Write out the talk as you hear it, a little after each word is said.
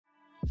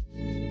Hi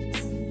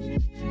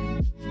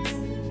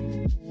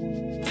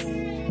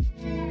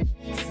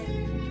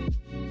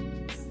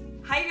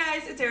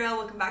guys, it's Arielle.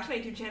 Welcome back to my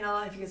YouTube channel.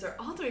 I hope you guys are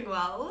all doing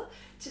well.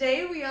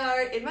 Today we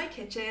are in my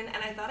kitchen and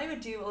I thought I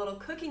would do a little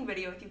cooking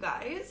video with you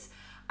guys.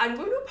 I'm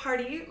going to a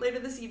party later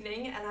this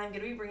evening and I'm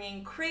going to be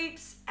bringing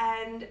crepes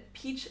and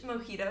peach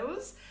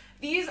mojitos.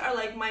 These are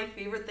like my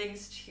favorite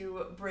things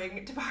to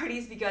bring to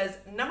parties because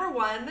number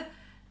one,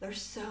 they're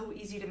so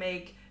easy to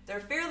make, they're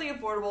fairly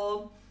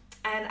affordable,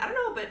 and I don't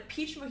know, but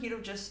peach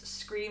mojito just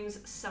screams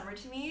summer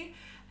to me.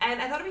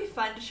 And I thought it'd be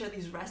fun to share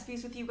these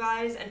recipes with you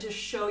guys and to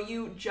show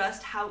you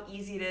just how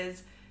easy it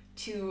is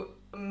to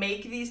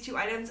make these two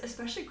items,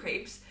 especially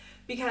crepes,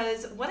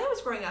 because when I was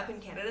growing up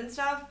in Canada and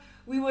stuff,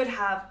 we would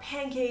have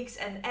pancakes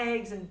and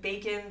eggs and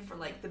bacon for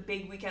like the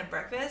big weekend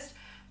breakfast,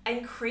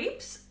 and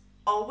crepes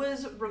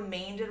always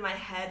remained in my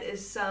head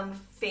as some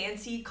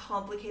fancy,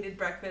 complicated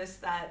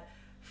breakfast that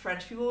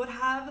French people would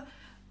have,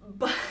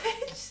 but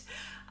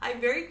I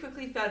very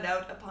quickly found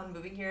out upon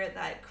moving here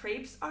that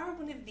crepes are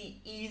one of the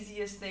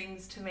easiest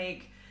things to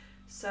make.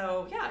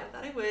 So yeah, I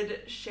thought I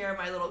would share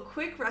my little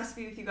quick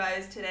recipe with you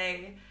guys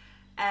today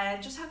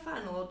and just have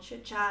fun, a little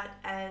chit chat,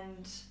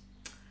 and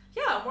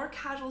yeah, a more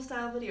casual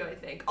style video, I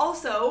think.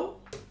 Also,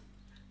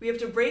 we have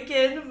to break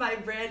in my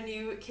brand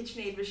new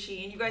KitchenAid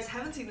machine. You guys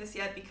haven't seen this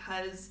yet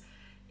because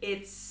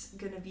it's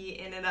gonna be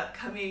in an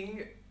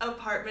upcoming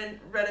apartment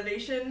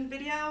renovation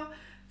video.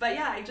 But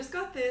yeah, I just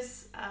got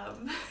this,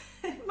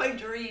 my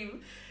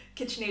dream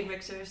KitchenAid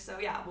mixer, so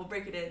yeah, we'll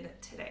break it in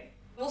today.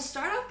 We'll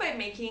start off by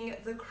making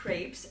the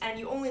crepes, and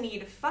you only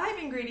need 5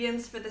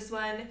 ingredients for this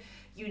one.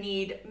 You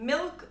need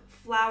milk,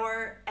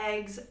 flour,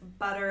 eggs,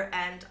 butter,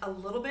 and a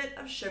little bit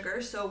of sugar.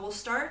 So we'll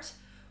start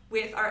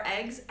with our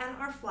eggs and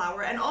our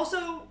flour, and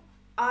also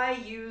I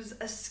use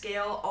a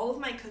scale. All of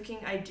my cooking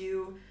I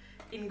do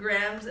in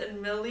grams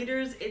and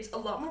milliliters. It's a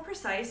lot more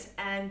precise,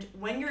 and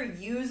when you're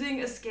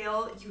using a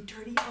scale, you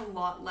dirty a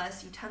lot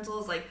less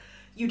utensils. Like,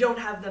 you don't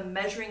have the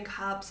measuring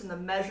cups and the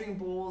measuring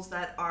bowls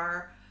that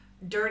are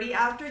dirty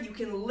after. You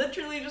can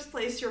literally just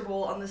place your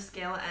bowl on the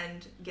scale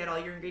and get all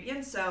your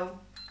ingredients. So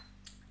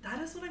that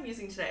is what I'm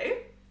using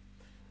today.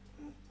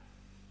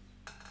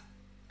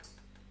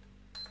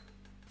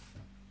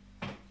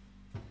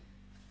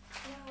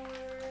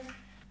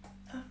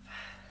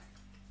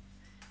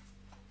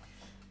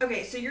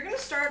 Okay, so you're gonna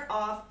start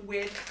off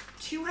with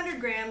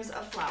 200 grams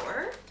of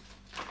flour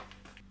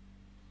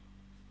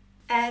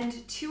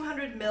and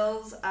 200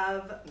 mils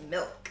of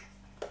milk.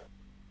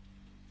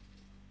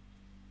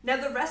 Now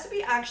the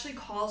recipe actually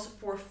calls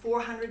for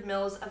 400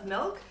 mils of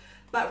milk,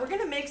 but we're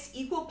gonna mix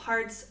equal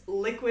parts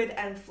liquid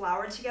and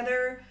flour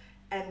together,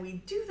 and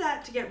we do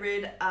that to get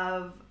rid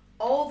of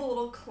all the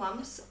little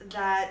clumps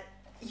that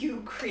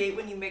you create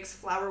when you mix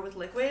flour with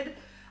liquid.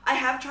 I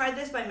have tried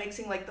this by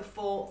mixing like the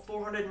full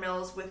 400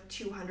 mils with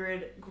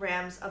 200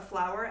 grams of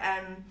flour,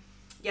 and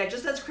yeah, it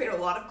just does create a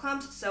lot of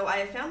clumps, so I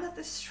have found that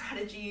this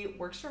strategy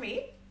works for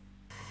me.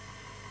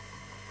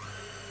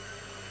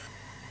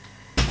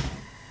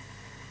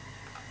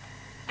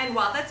 And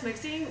while that's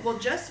mixing, we'll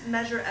just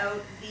measure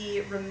out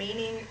the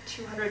remaining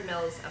 200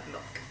 mils of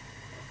milk.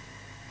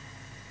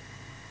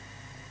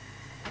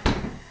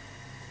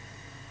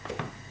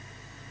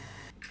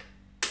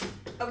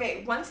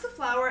 Okay, once the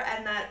flour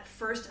and that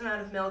first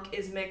amount of milk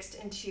is mixed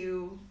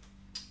into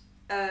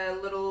a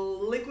little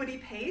liquidy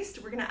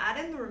paste, we're gonna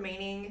add in the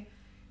remaining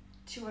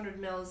 200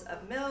 mils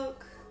of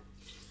milk.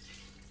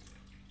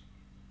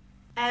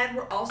 And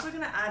we're also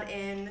gonna add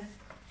in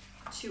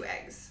 2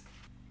 eggs.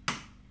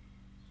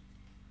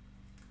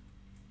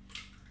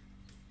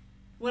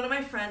 One of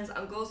my friend's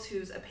uncles,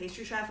 who's a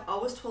pastry chef,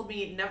 always told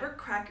me never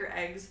crack your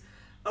eggs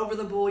over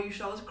the bowl. You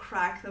should always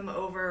crack them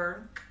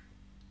over,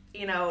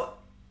 you know,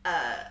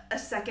 a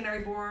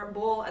secondary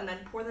bowl and then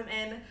pour them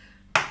in,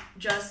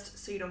 just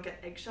so you don't get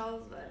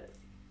eggshells, but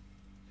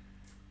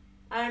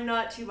I'm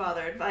not too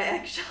bothered by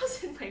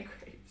eggshells in my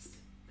crepes.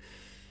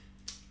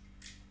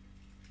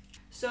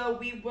 So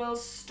we will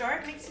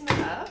start mixing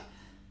them up.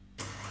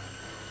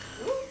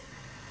 Ooh.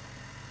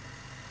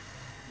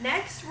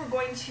 Next, we're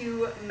going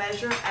to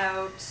measure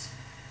out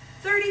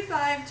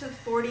 35 to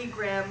 40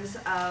 grams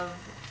of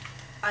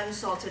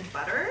unsalted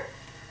butter.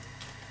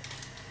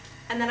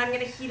 And then I'm going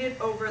to heat it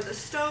over the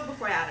stove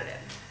before I add it in.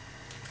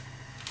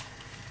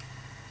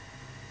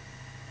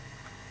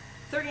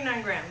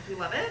 39 grams, we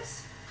love it.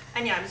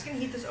 And yeah, I'm just going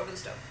to heat this over the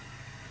stove.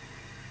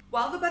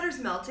 While the butter's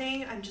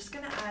melting, I'm just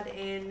going to add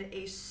in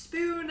a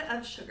spoon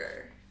of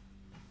sugar.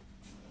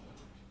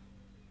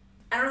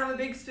 I don't have a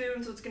big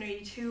spoon, so it's going to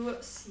be 2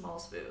 small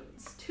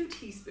spoons, 2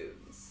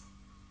 teaspoons.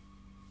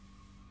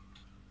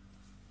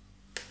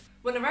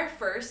 Whenever I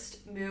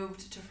first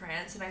moved to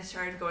France and I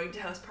started going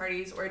to house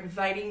parties or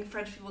inviting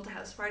French people to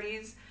house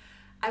parties,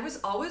 I was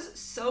always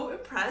so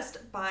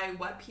impressed by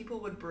what people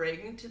would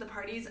bring to the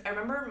parties. I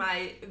remember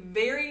my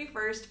very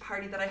first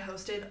party that I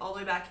hosted all the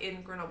way back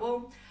in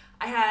Grenoble.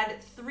 I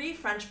had 3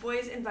 French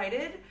boys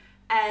invited,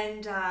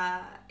 and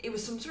it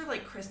was some sort of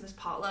like Christmas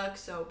potluck,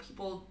 so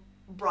people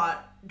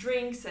brought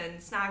drinks and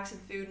snacks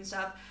and food and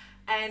stuff.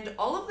 and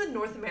all of the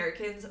North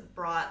Americans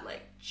brought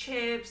like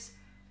chips,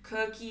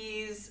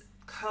 cookies,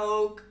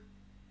 Coke,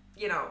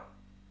 you know,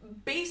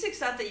 basic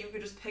stuff that you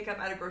could just pick up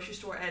at a grocery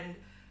store and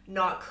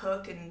not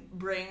cook and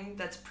bring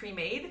that's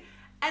pre-made.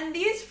 And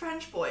these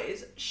French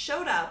boys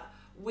showed up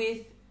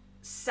with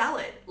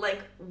salad,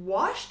 like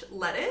washed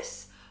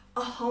lettuce,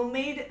 a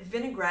homemade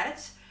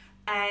vinaigrette,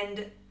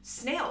 and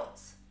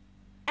snails.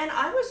 And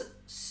I was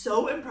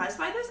so impressed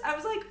by this. I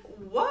was like,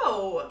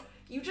 whoa,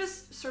 you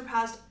just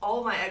surpassed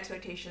all my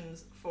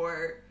expectations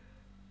for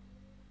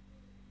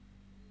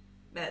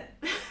men.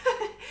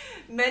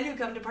 Men who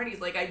come to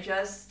parties. Like I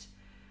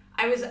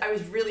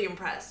was really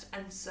impressed.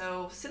 And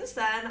so since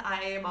then,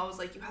 I am always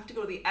like, you have to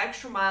go the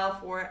extra mile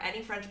for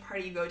any French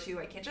party you go to.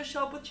 I can't just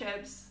show up with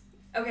chips.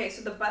 Okay,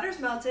 so the butter's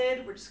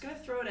melted. We're just gonna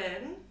throw it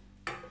in.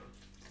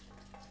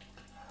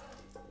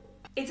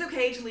 It's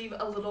okay to leave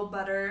a little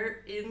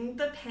butter in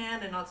the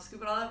pan and not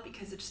scoop it all out,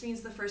 because it just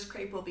means the first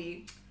crepe will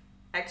be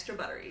extra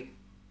buttery.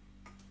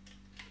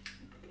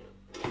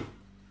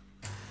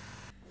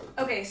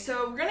 Okay,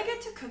 so we're gonna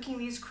get to cooking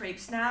these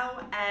crepes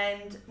now,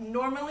 and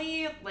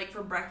normally, like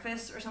for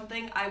breakfast or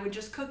something, I would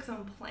just cook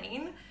them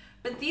plain,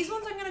 but these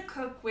ones I'm gonna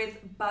cook with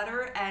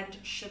butter and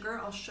sugar.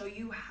 I'll show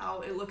you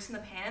how it looks in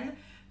the pan,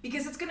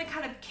 because it's gonna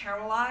kind of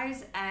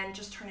caramelize and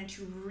just turn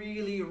into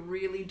really,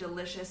 really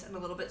delicious and a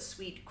little bit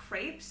sweet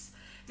crepes.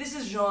 This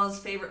is Jean's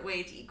favorite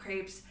way to eat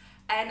crepes,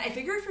 and I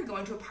figure if you're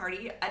going to a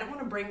party, I don't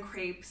want to bring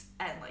crepes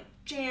and like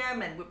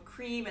jam and whipped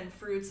cream and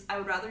fruits. I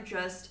would rather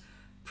just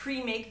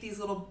pre-make these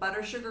little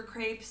butter sugar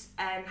crepes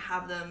and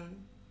have them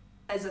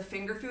as a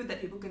finger food that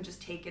people can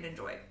just take and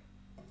enjoy.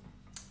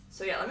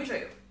 So yeah, let me show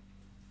you.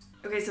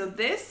 Okay, so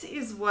this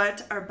is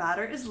what our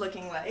batter is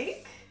looking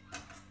like.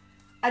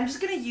 I'm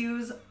just gonna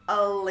use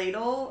a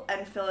ladle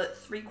and fill it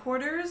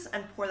 3/4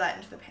 and pour that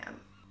into the pan.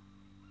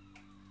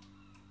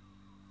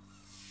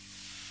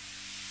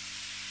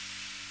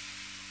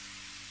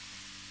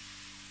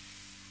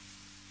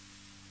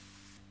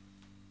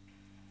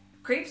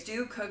 Crepes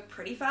do cook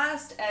pretty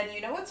fast, and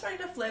you know it's starting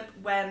to flip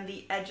when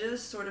the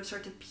edges sort of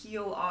start to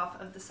peel off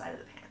of the side of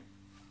the pan.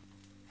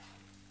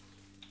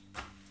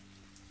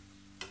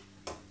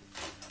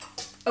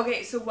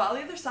 Okay, so while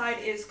the other side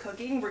is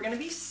cooking, we're gonna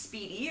be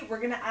speedy. We're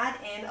gonna add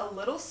in a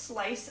little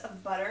slice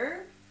of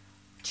butter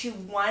to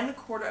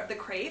 1/4 of the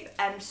crepe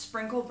and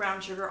sprinkle brown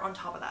sugar on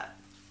top of that.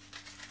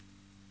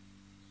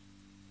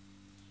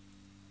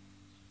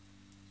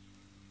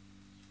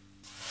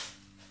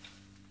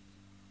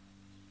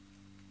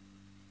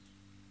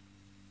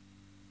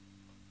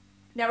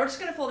 Now we're just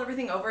gonna fold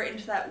everything over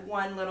into that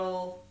one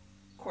little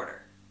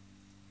quarter.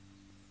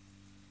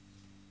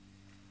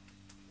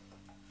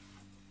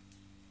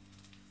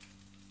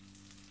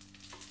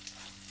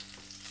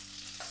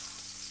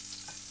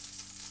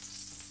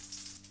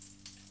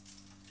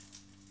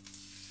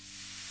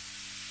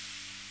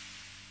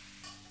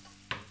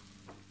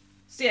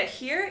 So yeah,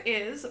 here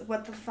is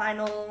what the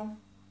final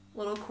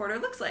little quarter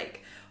looks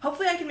like.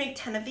 Hopefully I can make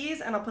 10 of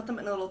these, and I'll put them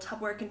in a little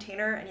Tupperware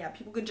container, and yeah,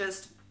 people could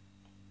just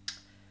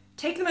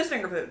take them as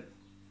finger food.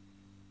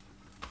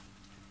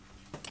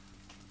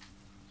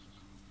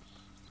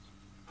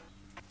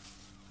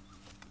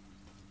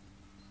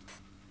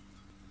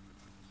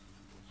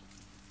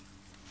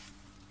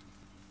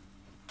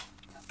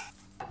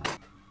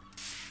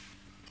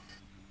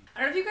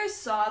 I don't know if you guys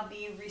saw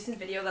the recent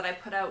video that I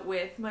put out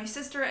with my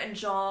sister and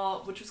Jean,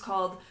 which was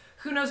called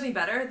Who Knows Me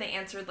Better? They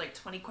answered like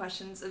 20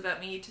 questions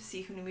about me to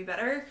see who knew me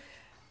better.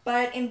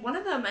 But in one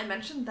of them, I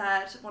mentioned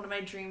that one of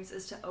my dreams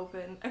is to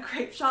open a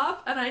crepe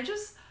shop, and I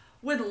just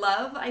would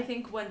love, I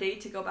think, one day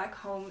to go back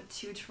home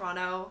to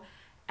Toronto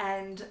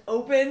and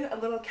open a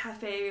little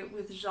cafe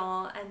with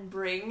Jean and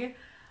bring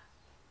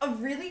a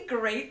really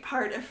great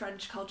part of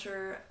French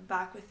culture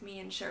back with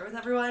me and share with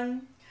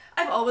everyone.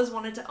 I've always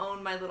wanted to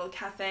own my little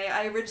cafe.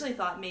 I originally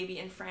thought maybe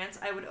in France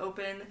I would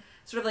open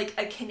sort of like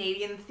a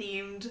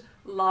Canadian-themed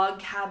log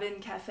cabin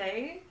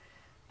cafe.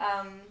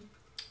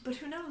 But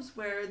who knows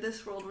where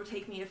this world will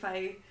take me if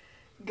I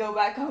go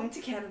back home to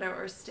Canada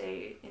or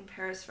stay in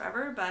Paris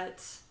forever, but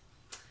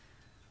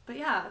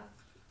yeah,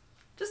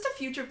 just a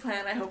future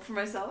plan I hope for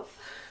myself.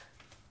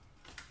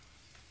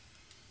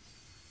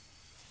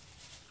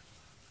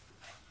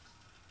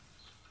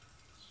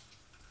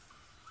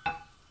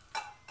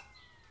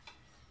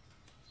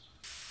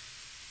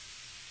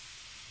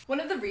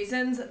 One of the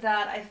reasons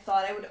that I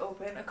thought I would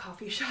open a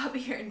coffee shop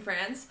here in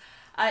France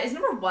is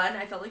number one,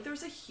 I felt like there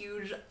was a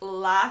huge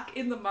lack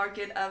in the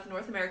market of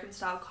North American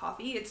style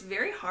coffee. It's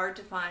very hard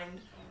to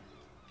find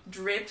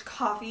dripped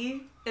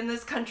coffee in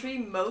this country.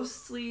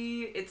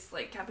 Mostly it's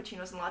like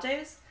cappuccinos and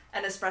lattes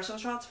and espresso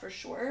shots for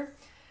sure.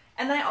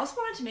 And then I also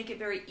wanted to make it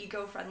very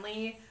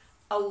eco-friendly.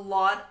 A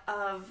lot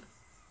of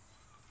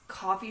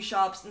coffee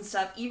shops and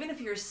stuff, even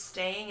if you're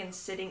staying and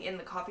sitting in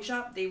the coffee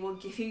shop, they will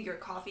give you your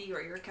coffee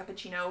or your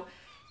cappuccino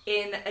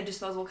in a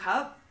disposable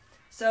cup.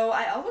 So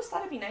I always thought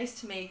it'd be nice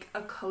to make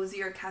a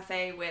cozier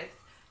cafe with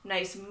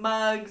nice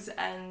mugs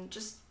and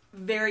just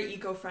very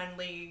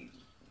eco-friendly,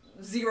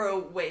 zero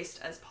waste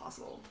as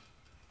possible.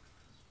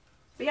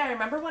 But yeah, I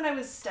remember when I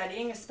was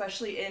studying,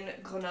 especially in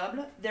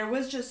Grenoble, there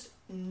was just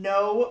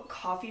no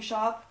coffee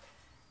shop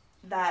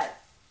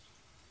that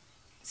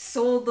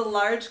sold the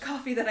large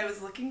coffee that I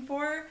was looking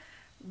for,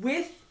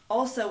 with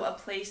also a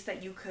place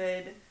that you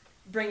could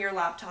bring your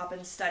laptop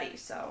and study.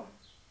 So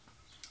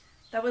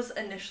that was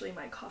initially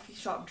my coffee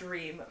shop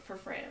dream for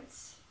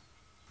France.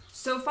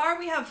 So far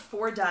we have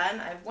 4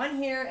 done. I have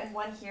 1 here and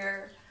 1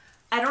 here.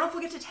 I don't know if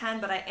we'll get to 10,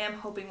 but I am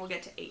hoping we'll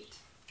get to 8.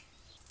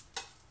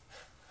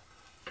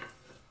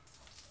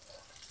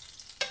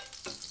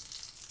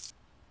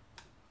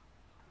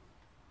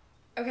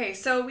 Okay,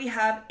 so we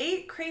have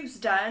 8 crepes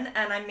done,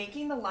 and I'm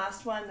making the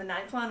last one, the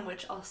 9th one,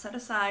 which I'll set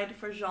aside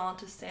for Jean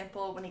to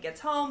sample when he gets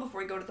home before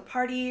we go to the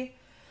party.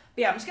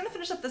 But yeah, I'm just gonna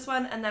finish up this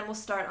one and then we'll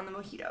start on the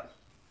mojito.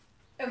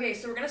 Okay,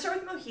 so we're gonna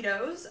start with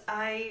mojitos.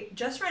 I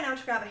just ran out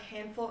to grab a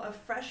handful of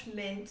fresh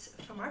mint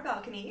from our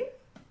balcony.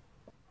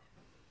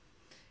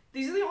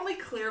 These are the only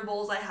clear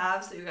bowls I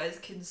have so you guys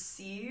can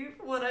see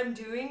what I'm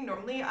doing.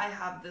 Normally I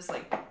have this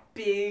like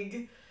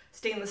big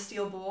stainless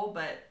steel bowl,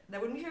 but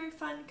that wouldn't be very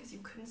fun because you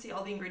couldn't see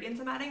all the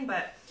ingredients I'm adding.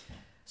 But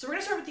so we're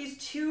gonna start with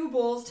these 2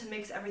 bowls to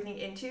mix everything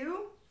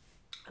into.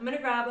 I'm gonna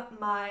grab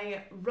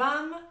my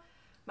rum,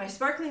 my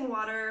sparkling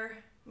water,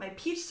 my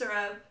peach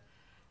syrup,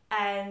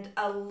 and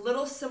a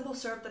little simple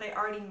syrup that I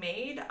already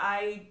made.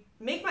 I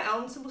make my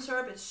own simple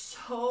syrup. It's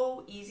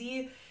so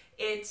easy.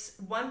 It's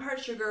 1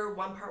 part sugar,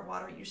 1 part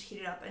water. You just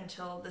heat it up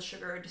until the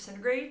sugar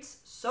disintegrates.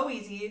 So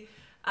easy.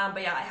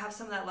 But yeah, I have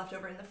some of that left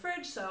over in the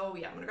fridge, so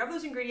yeah, I'm gonna grab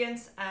those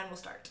ingredients and we'll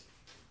start.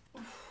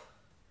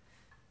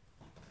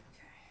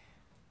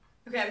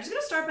 Okay, I'm just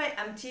gonna start by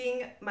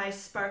emptying my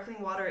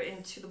sparkling water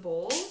into the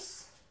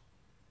bowls.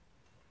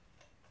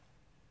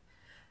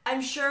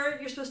 I'm sure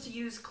you're supposed to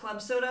use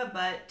club soda,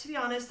 but to be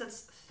honest,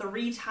 that's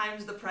 3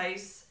 times the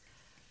price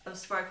of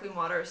sparkling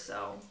water,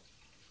 so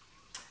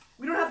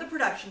we don't have the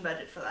production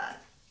budget for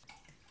that.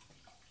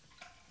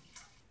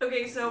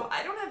 Okay, so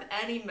I don't have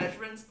any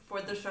measurements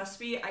for this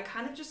recipe. I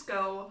kind of just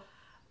go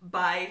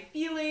by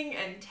feeling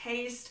and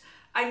taste.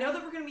 I know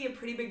that we're going to be a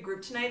pretty big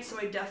group tonight, so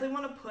I definitely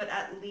want to put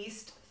at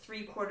least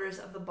 3/4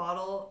 of the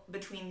bottle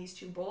between these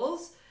 2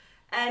 bowls.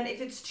 And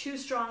if it's too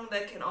strong,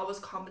 that can always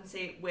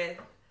compensate with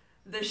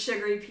the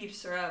sugary peach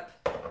syrup,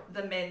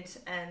 the mint,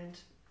 and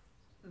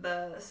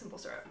the simple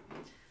syrup.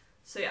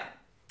 So yeah,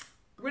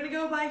 we're going to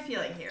go by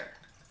feeling here.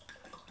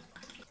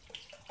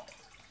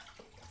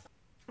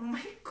 Oh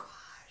my god.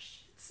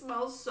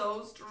 Smells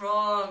so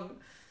strong.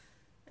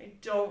 I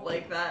don't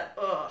like that.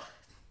 Ugh.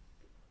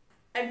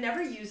 I've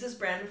never used this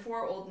brand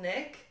before, Old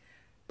Nick,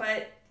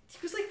 but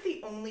it was like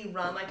the only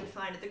rum I could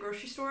find at the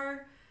grocery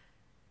store.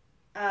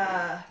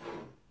 And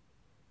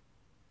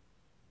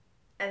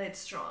it's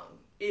strong.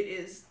 It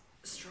is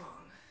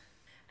strong.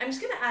 I'm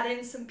just gonna add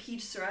in some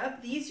peach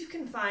syrup. These you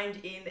can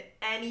find in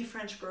any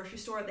French grocery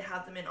store. They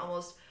have them in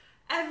almost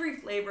every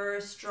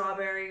flavor: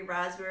 strawberry,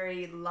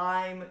 raspberry,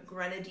 lime,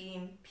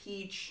 grenadine,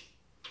 peach.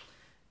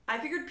 I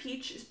figured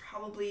peach is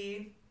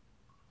probably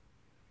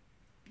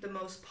the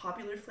most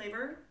popular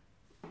flavor.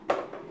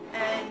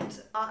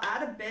 And I'll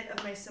add a bit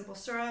of my simple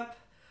syrup,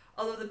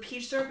 although the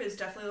peach syrup is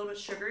definitely a little bit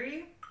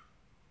sugary.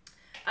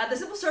 The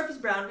simple syrup is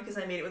brown because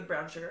I made it with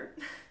brown sugar.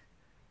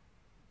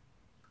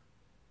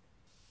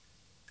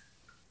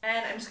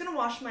 And I'm just gonna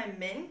wash my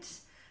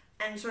mint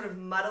and sort of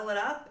muddle it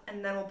up,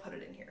 and then we'll put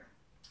it in here.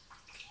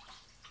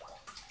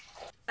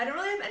 I don't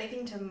really have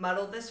anything to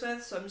muddle this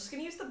with, so I'm just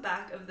gonna use the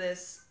back of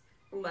this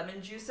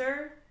lemon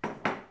juicer.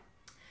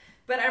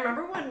 But I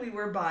remember when we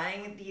were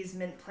buying these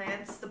mint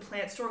plants, the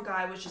plant store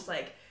guy was just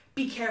like,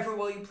 be careful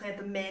while you plant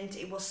the mint,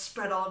 it will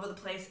spread all over the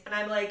place. And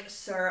I'm like,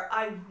 sir,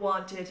 I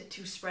want it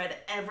to spread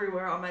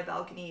everywhere on my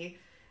balcony.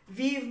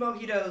 Vive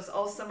mojitos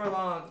all summer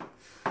long.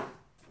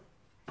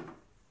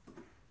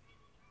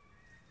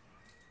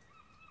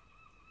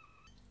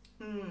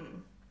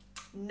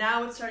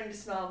 Now it's starting to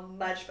smell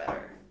much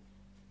better.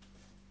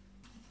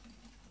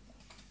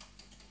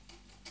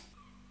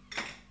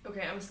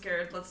 Okay, I'm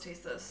scared. Let's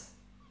taste this.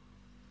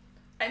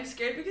 I'm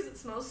scared because it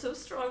smells so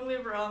strongly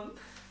of rum.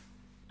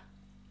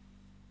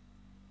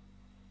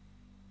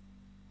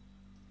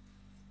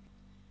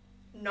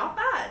 Not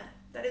bad.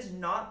 That is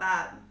not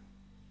bad.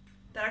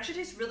 That actually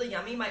tastes really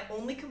yummy. My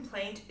only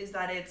complaint is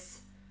that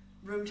it's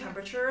room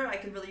temperature. I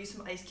could really use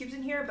some ice cubes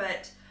in here,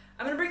 but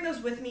I'm gonna bring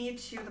those with me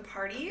to the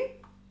party.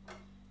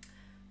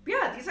 But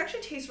yeah, these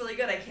actually taste really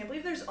good. I can't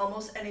believe there's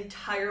almost an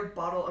entire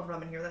bottle of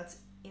rum in here. That's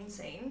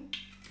insane.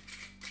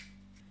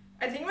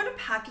 I think I'm gonna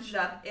package it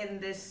up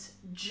in this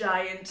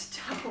giant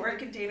Tupperware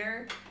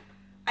container.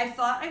 I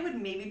thought I would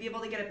maybe be able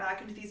to get it back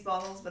into these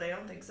bottles, but I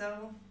don't think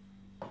so.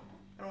 I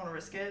don't wanna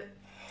risk it.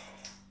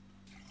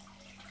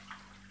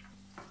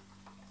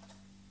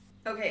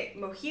 Okay,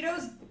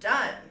 mojito's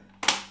done.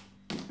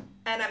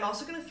 And I'm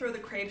also gonna throw the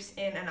crepes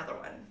in another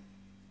one.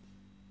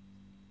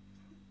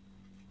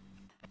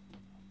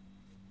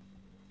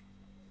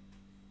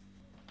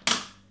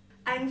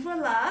 And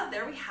voila,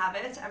 there we have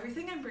it.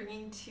 Everything I'm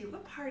bringing to the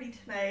party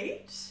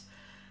tonight.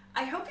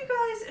 I hope you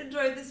guys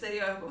enjoyed this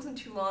video. I hope it wasn't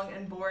too long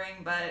and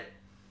boring, but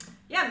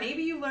yeah,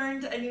 maybe you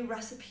learned a new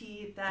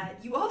recipe that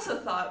you also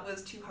thought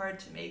was too hard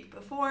to make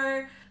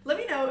before. Let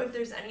me know if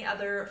there's any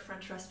other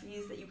French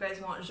recipes that you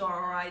guys want Jean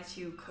or I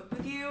to cook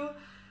with you.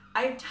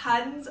 I have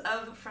tons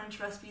of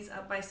French recipes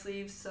up my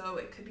sleeve, so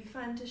it could be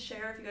fun to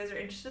share if you guys are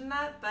interested in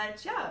that.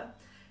 But yeah,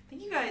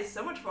 thank you guys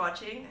so much for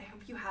watching. I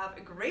hope you have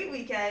a great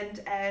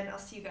weekend, and I'll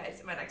see you guys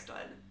in my next one.